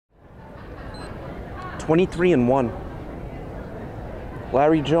23-1.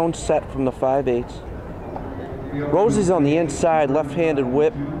 Larry Jones set from the 5/8. Rosie's on the inside, left-handed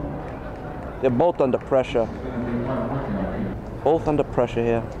whip. They're both under pressure. Both under pressure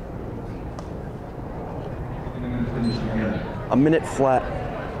here. A minute flat.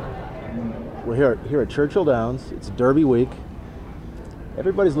 We're here at Churchill Downs. It's Derby week.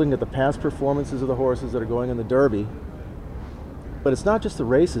 Everybody's looking at the past performances of the horses that are going in the Derby. But it's not just the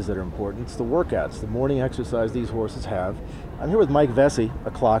races that are important, it's the workouts, the morning exercise these horses have. I'm here with Mike Vesey, a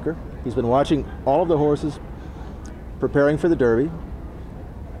clocker. He's been watching all of the horses preparing for the Derby.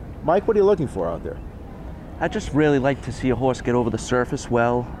 Mike, what are you looking for out there? I just really like to see a horse get over the surface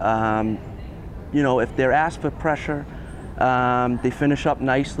well. You know, if they're asked for pressure, they finish up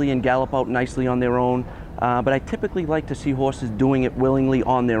nicely and gallop out nicely on their own. But I typically like to see horses doing it willingly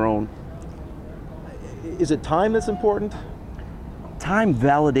on their own. Is it time that's important? Time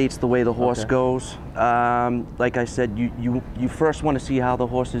validates the way the horse goes. Like I said, you first want to see how the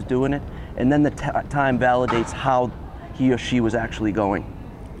horse is doing it, and then the time validates how he or she was actually going.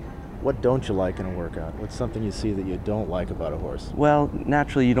 What don't you like in a workout? What's something you see that you don't like about a horse? Well,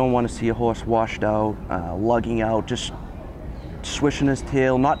 naturally you don't want to see a horse washed out, lugging out, just swishing his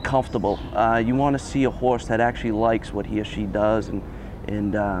tail, not comfortable. You want to see a horse that actually likes what he or she does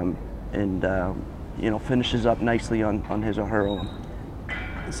and you know, finishes up nicely on his or her own.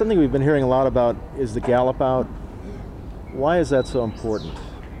 Something we've been hearing a lot about is the gallop out. Why is that so important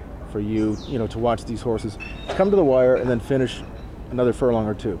for you, to watch these horses come to the wire and then finish another furlong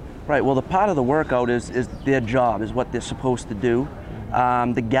or two? Right, well, the part of the workout is their job, is what they're supposed to do.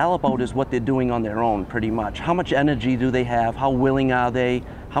 The gallop out is what they're doing on their own, pretty much. How much energy do they have? How willing are they?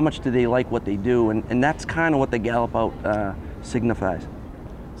 How much do they like what they do? And that's kind of what the gallop out signifies.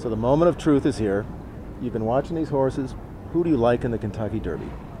 So the moment of truth is here. You've been watching these horses. Who do you like in the Kentucky Derby?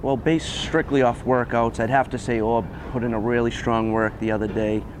 Well, based strictly off workouts, I'd have to say Orb put in a really strong work the other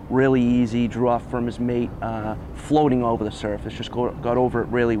day. Really easy, drew off from his mate, floating over the surface, just got over it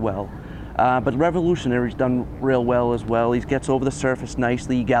really well. But Revolutionary's done real well as well. He gets over the surface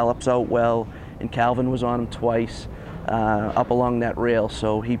nicely, he gallops out well, and Calvin was on him twice up along that rail,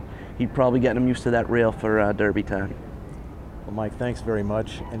 so he'd probably get him used to that rail for Derby time. Well, Mike, thanks very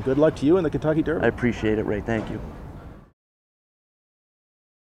much, and good luck to you in the Kentucky Derby. I appreciate it, Ray. Thank you.